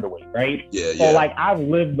 you're underweight, right? So like I've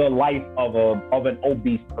lived the life of an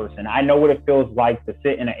obese person. I know what it feels like to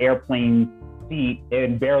sit in an airplane seat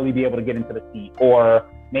and barely be able to get into the seat, or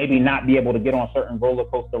maybe not be able to get on certain roller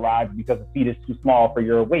coaster rides because the seat is too small for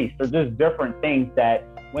your waist. There's just different things that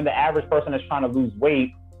when the average person is trying to lose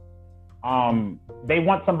weight, they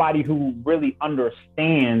want somebody who really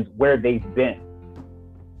understands where they've been.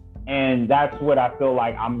 And that's what I feel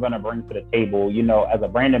like I'm going to bring to the table, as a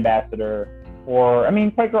brand ambassador for,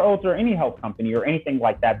 Quaker Oats or any health company or anything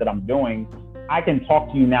like that I'm doing. I can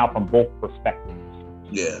talk to you now from both perspectives.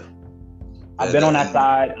 Yeah. I've been on that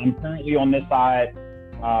side. I'm currently on this side.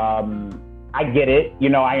 I get it.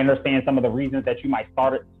 I understand some of the reasons that you might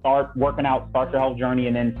start working out, start your health journey,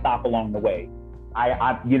 and then stop along the way.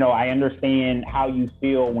 I understand how you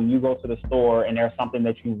feel when you go to the store and there's something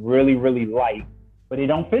that you really, really like, but it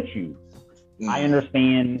don't fit you. I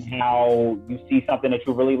understand how you see something that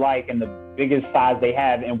you really like, and the biggest size they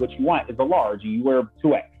have and what you want is a large. You wear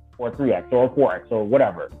 2X or 3X or 4X or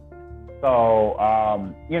whatever. So,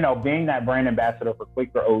 being that brand ambassador for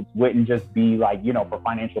Quaker Oats wouldn't just be like, for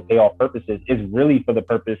financial payoff purposes. It's really for the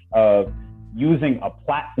purpose of using a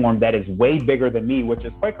platform that is way bigger than me, which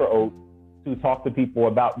is Quaker Oats, to talk to people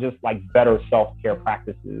about just like better self-care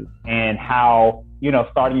practices and how,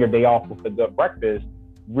 starting your day off with a good breakfast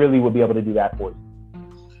really would be able to do that for you.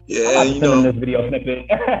 Yeah, in this video snippet.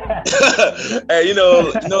 and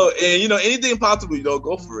anything possible,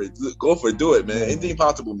 go for it. Go for it. Do it, man. Anything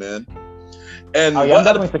possible, man. And I'm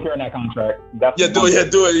definitely securing that contract. Definitely.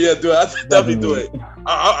 Do it. I definitely do it.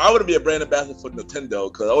 I want to be a brand ambassador for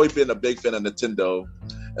Nintendo because I've always been a big fan of Nintendo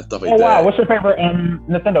and stuff like that. Oh wow, what's your favorite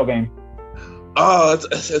Nintendo game? Oh,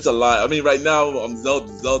 it's a lot. Right now,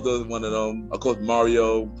 Zelda is one of them. Of course,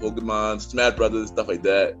 Mario, Pokemon, Smash Brothers, stuff like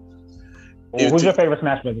that. Who's your favorite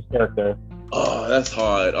Smash Brothers character? Oh, that's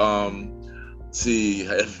hard.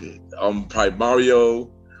 Probably Mario,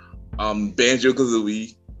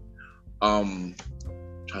 Banjo-Kazooie.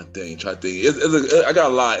 Try to think. I got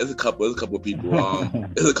a lot. It's a couple of people.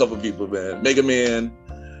 It's a couple of people, man. Mega Man.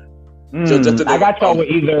 I got y'all with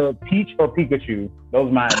either Peach or Pikachu.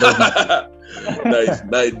 Those my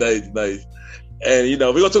nice. And we're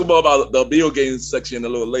gonna talk more about the video games section a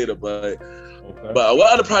little later, but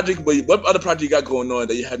what other project you got going on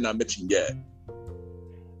that you have not mentioned yet?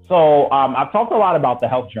 So I've talked a lot about the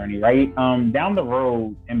health journey, right? Down the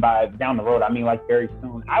road, and by down the road, I mean like very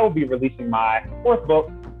soon, I will be releasing my 4th book.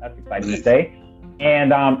 That's exciting to say.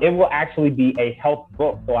 And it will actually be a health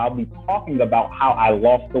book. So I'll be talking about how I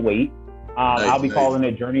lost the weight. I'll be calling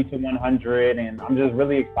it Journey to 100. And I'm just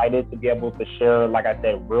really excited to be able to share, like I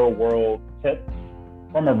said, real world tips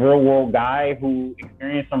from a real world guy who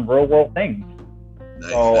experienced some real world things.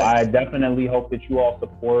 I definitely hope that you all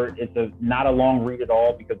support. It's not a long read at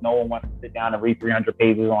all because no one wants to sit down and read 300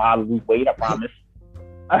 pages on how to lose weight, I promise.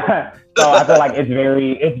 So I feel like it's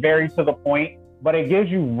very to the point, but it gives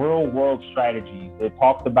you real world strategies. It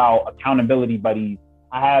talks about accountability buddies.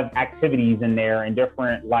 I have activities in there and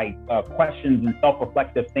different questions and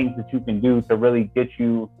self-reflective things that you can do to really get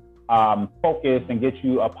you focused and get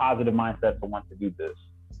you a positive mindset to want to do this.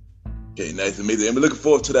 Okay, nice, amazing. And we're looking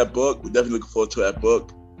forward to that book. We're definitely looking forward to that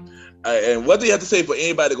book. And what do you have to say for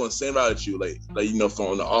anybody that's going to send out at you,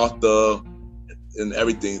 from the author and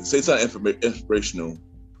everything? Say something inspirational.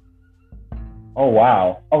 Oh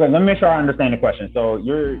wow. Okay, let me make sure I understand the question. So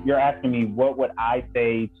you're asking me what would I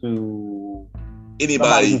say to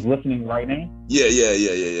anybody who's listening right now?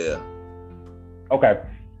 Yeah. Okay.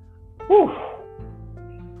 Whew.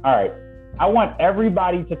 All right. I want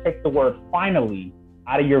everybody to take the word finally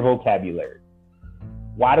out of your vocabulary.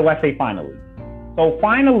 Why do I say finally? So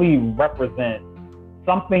finally represents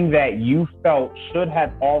something that you felt should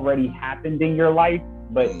have already happened in your life,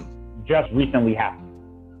 but just recently happened.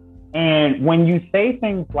 And when you say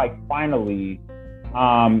things like finally,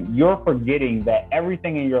 you're forgetting that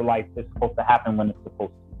everything in your life is supposed to happen when it's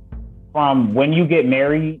supposed to. From when you get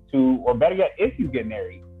married to, or better yet, if you get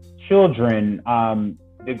married, children,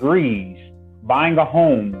 degrees, buying a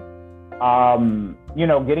home,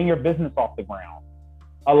 getting your business off the ground.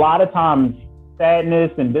 A lot of times,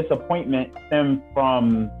 sadness and disappointment stem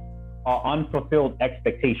from unfulfilled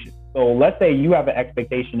expectations. So let's say you have an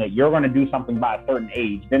expectation that you're going to do something by a certain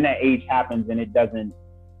age. Then that age happens and it doesn't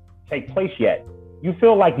take place yet. You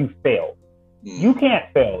feel like you failed. You can't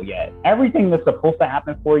fail yet. Everything that's supposed to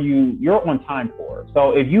happen for you, you're on time for.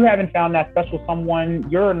 So if you haven't found that special someone,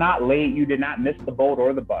 you're not late. You did not miss the boat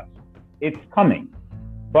or the bus. It's coming.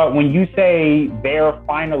 But when you say they're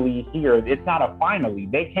finally here, it's not a finally.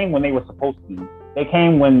 They came when they were supposed to. They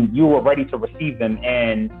came when you were ready to receive them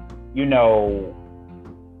and,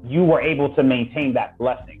 you were able to maintain that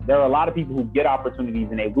blessing. There are a lot of people who get opportunities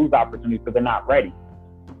and they lose opportunities because they're not ready.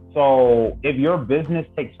 So if your business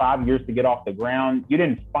takes 5 years to get off the ground, you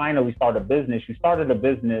didn't finally start a business. You started a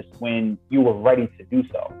business when you were ready to do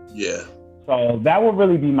so. Yeah. So that would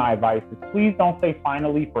really be my advice is please don't say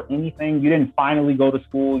finally for anything. You didn't finally go to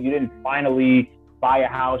school. You didn't finally buy a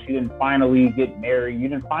house. You didn't finally get married. You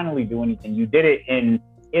didn't finally do anything. You did it in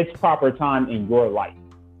its proper time in your life.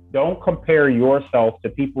 Don't compare yourself to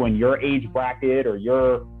people in your age bracket or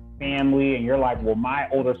your family and you're like, well, my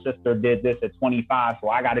older sister did this at 25, so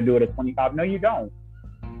I got to do it at 25. No, you don't.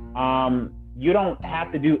 You don't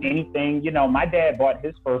have to do anything. My dad bought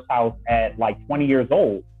his first house at 20 years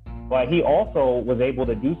old, but he also was able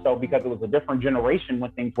to do so because it was a different generation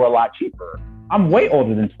when things were a lot cheaper. I'm way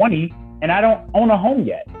older than 20 and I don't own a home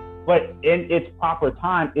yet, but in its proper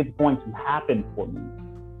time, it's going to happen for me.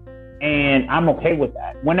 And I'm okay with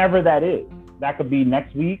that, whenever that is. That could be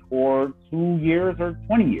next week or 2 years or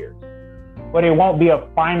 20 years. But it won't be a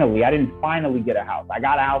finally. I didn't finally get a house. I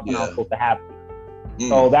got a house when I was supposed to have it.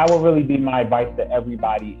 So that would really be my advice to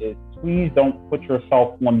everybody is please don't put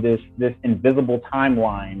yourself on this invisible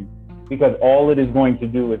timeline because all it is going to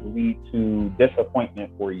do is lead to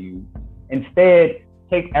disappointment for you. Instead,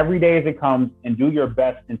 take every day as it comes and do your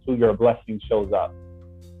best until your blessing shows up.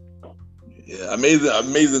 Yeah,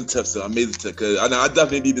 amazing tips. Amazing tips. Cause I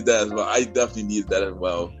definitely needed that as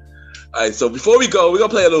well. All right, so before we go, we're gonna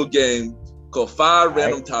play a little game called 5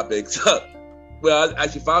 Random Topics. Well,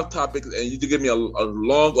 actually 5 topics, and you can give me a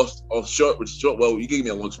long or short. Well, you give me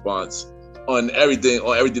a long response on everything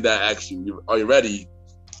that I asked you. Are you ready?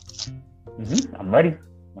 Mm-hmm. I'm ready.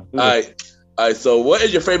 All right. So, what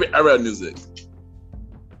is your favorite era of music?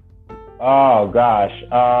 Oh gosh.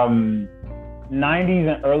 90s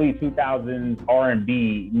and early 2000s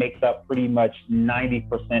R&B makes up pretty much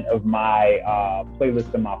 90% of my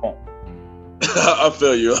playlist in my phone. I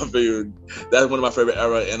feel you. That's one of my favorite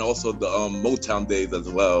era, and also the Motown days as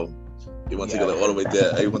well. You want to go all the way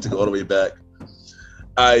there. You want to go all the way back.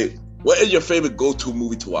 What is your favorite go-to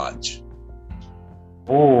movie to watch?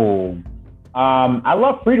 Oh, I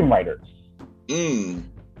love Freedom Writers.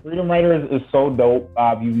 Freedom Writers is so dope.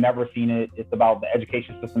 If you've never seen it, it's about the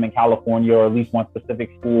education system in California, or at least one specific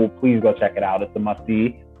school. Please go check it out. It's a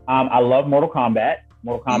must-see. I love Mortal Kombat.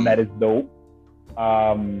 Mortal Kombat is dope.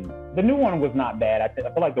 The new one was not bad. I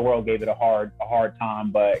feel like the world gave it a hard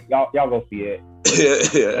time, but y'all go see it.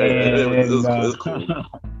 It was cool.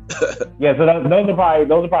 Yeah, so those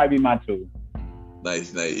will probably be my two.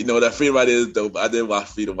 Nice. You know that Freedom Rider is dope. I did watch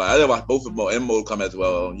Freedom Rider. I did watch both of them and Mortal Kombat as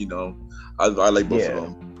well. You know, I like both of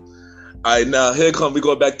them. All right, now we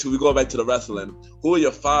go back to the wrestling. Who are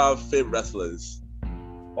your 5 favorite wrestlers?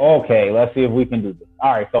 Okay, let's see if we can do this.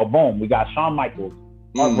 All right, so boom, we got Shawn Michaels,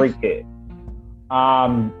 Heartbreak Kid.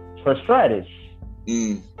 For Stratus,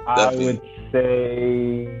 I would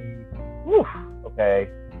say, okay,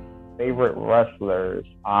 favorite wrestlers.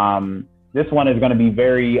 This one is going to be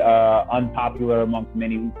very unpopular amongst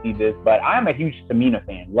many who see this, but I'm a huge Tamina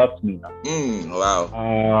fan. Love Tamina. Wow.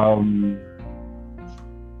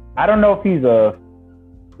 I don't know if he's a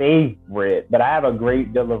favorite, but I have a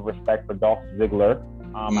great deal of respect for Dolph Ziggler.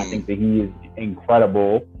 I think that he is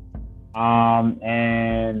incredible.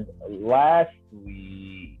 And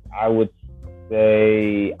lastly, I would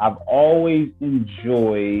say I've always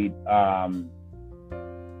enjoyed.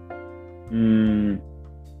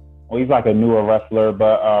 He's like a newer wrestler,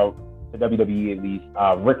 but the WWE at least.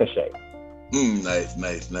 Ricochet. Nice.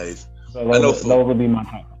 So those would be my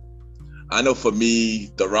top. I know for me,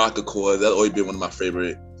 The Rock, of course, that's always been one of my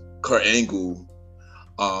favorite. Kurt Angle.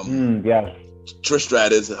 Yes. Trish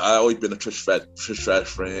Stratus. I always been a Trish Stratus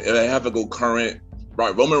friend. And I have to go current.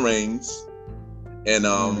 Right, Roman Reigns. And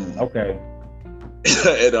okay.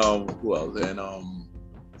 And who else? And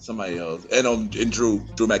somebody else. And Drew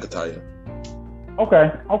McIntyre.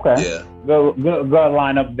 Okay. Yeah. Good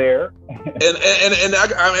line up there. and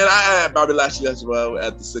I had Bobby Lashley as well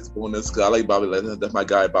at the 6th bonus because I like Bobby Lashley. That's my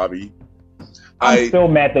guy, Bobby. I'm still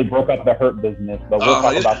mad they broke up the Hurt Business, but we'll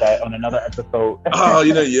talk about that on another episode.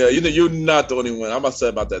 You're not the only one. I'm upset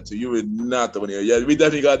about that too. You were not the only one. Yeah, we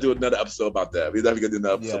definitely got to do another episode about that.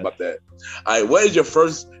 About that. All right, what is your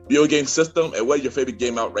first video game system, and what is your favorite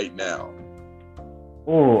game out right now?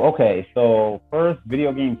 Oh, okay. So first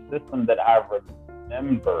video game system that I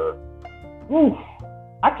remember.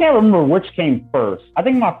 I can't remember which came first. I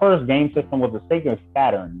think my first game system was the Sega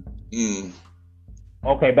Saturn.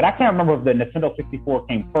 Okay, but I can't remember if the Nintendo 64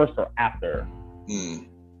 came first or after.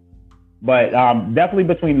 But definitely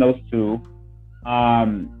between those two.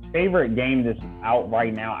 Favorite game that's out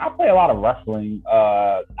right now. I play a lot of wrestling.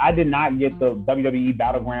 I did not get the WWE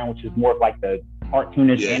Battleground, which is more of like the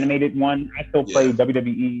cartoonish animated one. I still play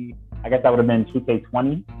WWE. I guess that would have been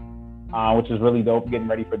 2K20, which is really dope. Getting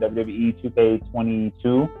ready for WWE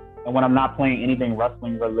 2K22. And when I'm not playing anything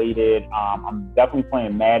wrestling related, I'm definitely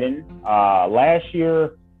playing Madden. Last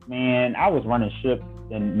year, man, I was running ship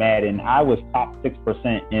in Madden. I was top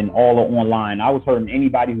 6% in all of online. I was hurting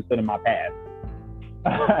anybody who stood in my path.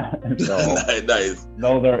 So, nice.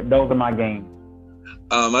 Those are my games.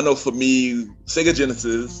 I know for me, Sega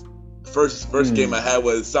Genesis. First game I had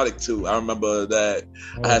was Sonic 2. I remember that.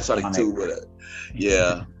 I had Sonic 2 with it.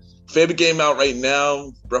 Yeah. Favorite game out right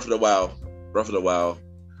now, Breath of the Wild.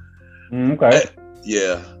 Okay.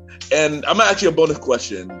 Yeah. And I'm gonna ask you a bonus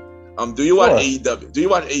question. Do you watch AEW? Do you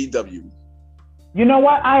watch AEW? You know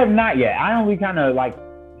what? I have not yet. I only kind of like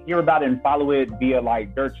hear about it and follow it via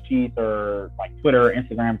like Dirt Sheets or like Twitter,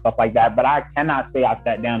 Instagram, stuff like that. But I cannot say I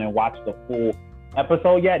sat down and watched the full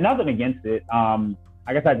episode yet. Nothing against it. I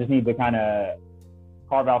guess I just need to kind of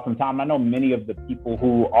carve out some time. I know many of the people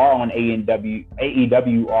who are on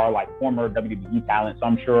AEW are like former WWE talent, so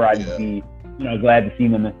I'm sure I'd be glad to see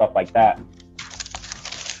them and stuff like that.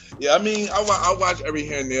 Yeah, I mean, I watch every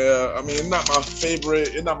here and there. I mean, it's not my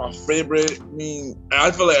favorite. I mean,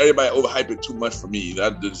 I feel like everybody overhype it too much for me.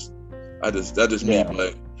 That's just me.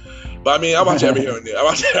 But I mean, I watch it every here and there. I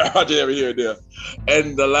watch it every here and there.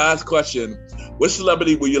 And the last question: what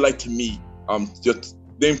celebrity would you like to meet? Just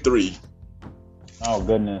name 3. Oh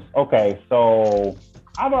goodness. Okay, so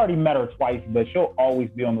I've already met her twice, but she'll always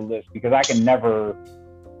be on the list because I can never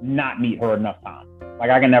not meet her enough time.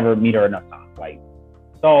 Like I can never meet her enough time. Like,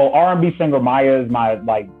 so R&B singer Maya is my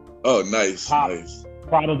like. Oh, nice.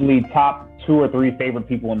 Probably top 2 or 3 favorite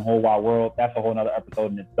people in the whole wide world. That's a whole nother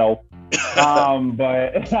episode in itself.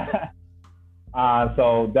 But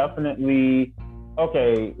so definitely.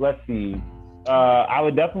 Okay, let's see. I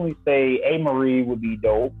would definitely say A. Marie would be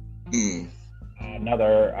dope.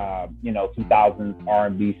 Another 2000s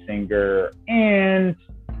R&B singer, and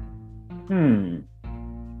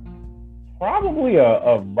Probably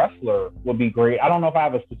a wrestler would be great. I don't know if I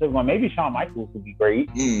have a specific one. Maybe Shawn Michaels would be great.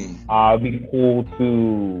 It'd be cool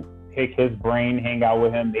to pick his brain, hang out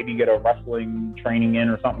with him, maybe get a wrestling training in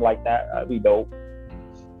or something like that. That'd be dope.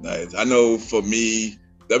 Nice. I know for me,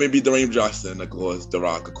 that may be Dwayne Johnson, of course, The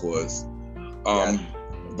Rock, of course.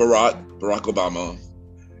 Barack Obama.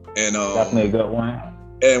 And definitely a good one.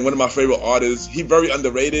 And one of my favorite artists, he's very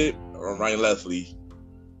underrated, Ryan Leslie.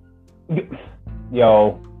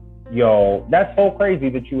 Yo, that's so crazy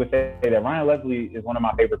that you would say that. Ryan Leslie is one of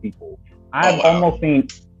my favorite people. I've almost seen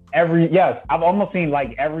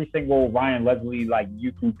like every single Ryan Leslie like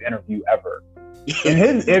YouTube interview ever.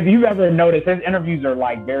 And if you've ever noticed, his interviews are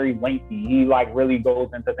like very lengthy. He like really goes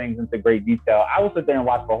into things into great detail. I will sit there and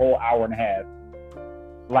watch the whole hour and a half.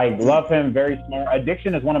 Like, love him, very smart.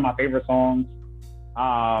 Addiction is one of my favorite songs.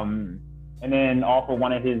 And then also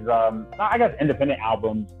one of his, I guess, independent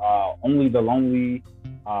albums, Only the Lonely,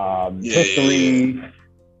 History,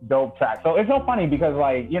 dope track. So it's so funny because,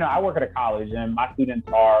 like, you know, I work at a college and my students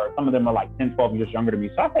some of them are like 10, 12 years younger than me.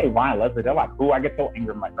 So I say Ryan Leslie, they're like, cool. I get so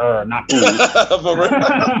angry. I'm like, not cool.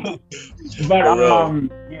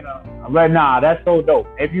 But nah, that's so dope.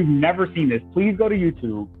 If you've never seen this, please go to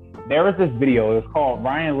YouTube. There is this video. It's called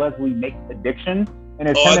Ryan Leslie Makes Addiction. And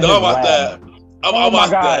it's I know about that. I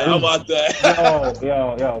want that.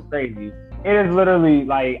 Yo, crazy. It is literally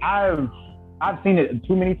like I've seen it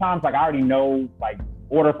too many times. Like I already know like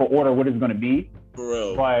order for order what it's gonna be. For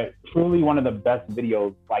real. But truly one of the best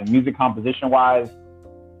videos, like music composition wise.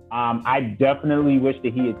 I definitely wish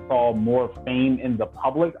that he had saw more fame in the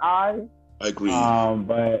public eye. I agree.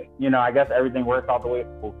 But you know, I guess everything works out the way it's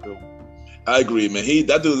supposed to. I agree, man.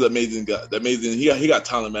 That dude's an amazing guy. Amazing. He got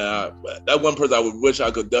talent, man. That one person I would wish I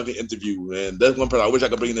could definitely interview, man. That's one person I wish I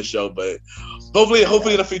could bring in the show. But hopefully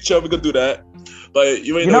in the future we could do that. But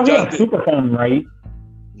you ain't know Jonathan. Super phone, right?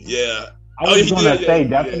 Yeah. I was going to say,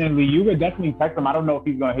 definitely, you could definitely text him. I don't know if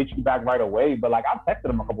he's going to hit you back right away, but like I've texted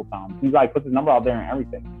him a couple times. He's like put his number out there and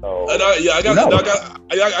everything. So I got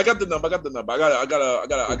the number. I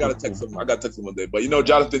gotta text him. I gotta text him one day. But you know,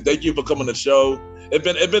 Jonathan, thank you for coming on the show. It's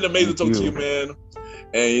been amazing talking to you, man.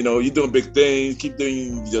 And you know, you're doing big things. Keep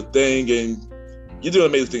doing your thing, and you're doing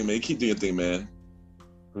amazing thing, man. Keep doing your thing, man.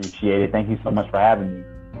 Appreciate it. Thank you so much for having me.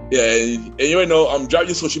 Yeah, and you already know, drop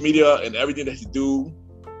your social media and everything that you do.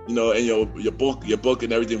 You know, and your book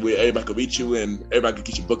and everything where everybody can reach you and everybody can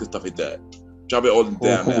get your book and stuff like that. Drop it all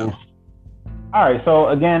down now. All right. So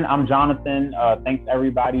again, I'm Jonathan. Thanks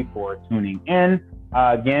everybody for tuning in.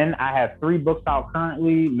 Again, I have 3 books out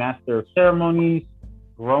currently: Master of Ceremonies,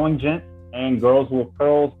 Growing Gents, and Girls with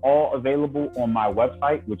Pearls, all available on my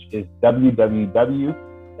website, which is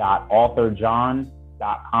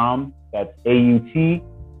www.authorjon.com. That's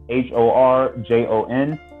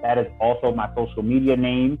AUTHORJON. That is also my social media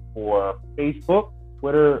name for Facebook,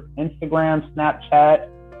 Twitter, Instagram, Snapchat,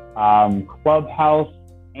 Clubhouse,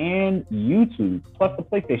 and YouTube, plus the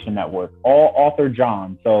PlayStation Network, all Author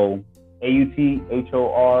John. So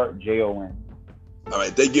AUTHORJON. All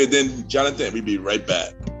right, thank you. Then, Jonathan, we'll be right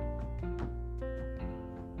back.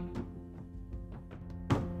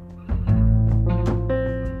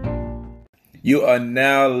 You are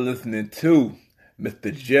now listening to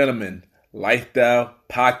Mr. Gentleman Lifestyle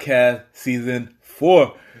Podcast Season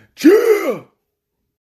 4. Cheers!